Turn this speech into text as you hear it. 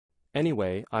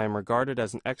Anyway, I am regarded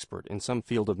as an expert in some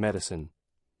field of medicine.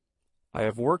 I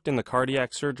have worked in the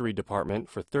cardiac surgery department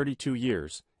for 32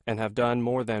 years and have done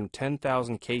more than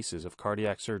 10,000 cases of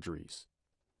cardiac surgeries.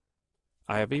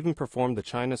 I have even performed the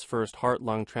China's first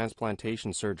heart-lung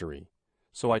transplantation surgery.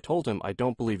 So I told him, I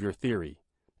don't believe your theory,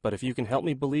 but if you can help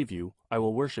me believe you, I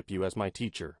will worship you as my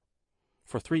teacher.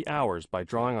 For 3 hours, by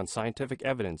drawing on scientific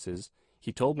evidences,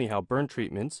 he told me how burn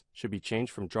treatments should be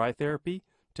changed from dry therapy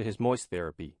to his moist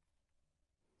therapy.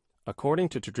 According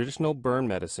to traditional burn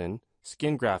medicine,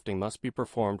 skin grafting must be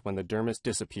performed when the dermis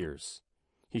disappears.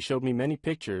 He showed me many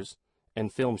pictures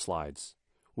and film slides,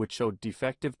 which showed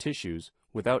defective tissues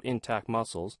without intact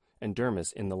muscles and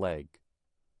dermis in the leg.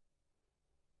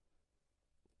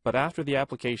 But after the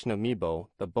application of MEBO,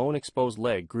 the bone-exposed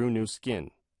leg grew new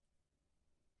skin.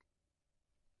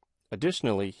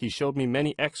 Additionally, he showed me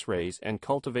many X-rays and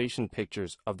cultivation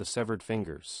pictures of the severed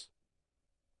fingers.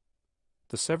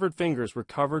 The severed fingers were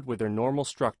covered with their normal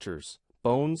structures.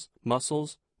 Bones,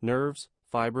 muscles, nerves,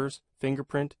 fibers,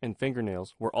 fingerprint, and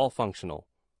fingernails were all functional.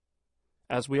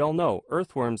 As we all know,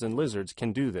 earthworms and lizards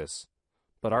can do this,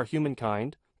 but our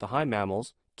humankind, the high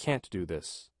mammals, can't do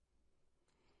this.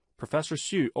 Professor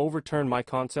Xu overturned my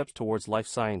concepts towards life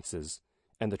sciences,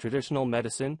 and the traditional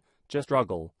medicine just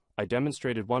struggle. I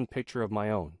demonstrated one picture of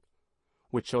my own,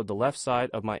 which showed the left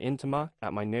side of my intima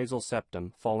at my nasal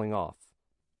septum falling off.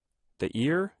 The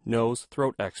ear, nose,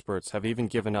 throat experts have even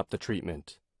given up the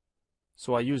treatment.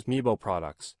 So I used MEBO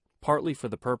products, partly for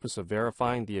the purpose of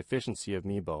verifying the efficiency of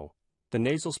MEBO. The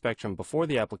nasal spectrum before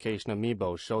the application of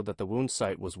MEBO showed that the wound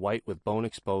site was white with bone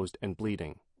exposed and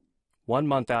bleeding. 1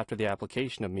 month after the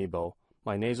application of MEBO,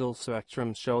 my nasal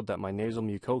spectrum showed that my nasal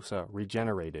mucosa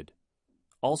regenerated.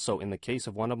 Also, in the case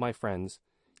of one of my friends,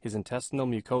 his intestinal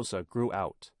mucosa grew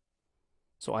out.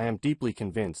 So I am deeply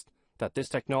convinced that this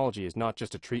technology is not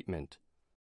just a treatment,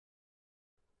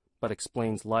 but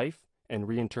explains life and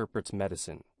reinterprets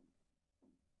medicine.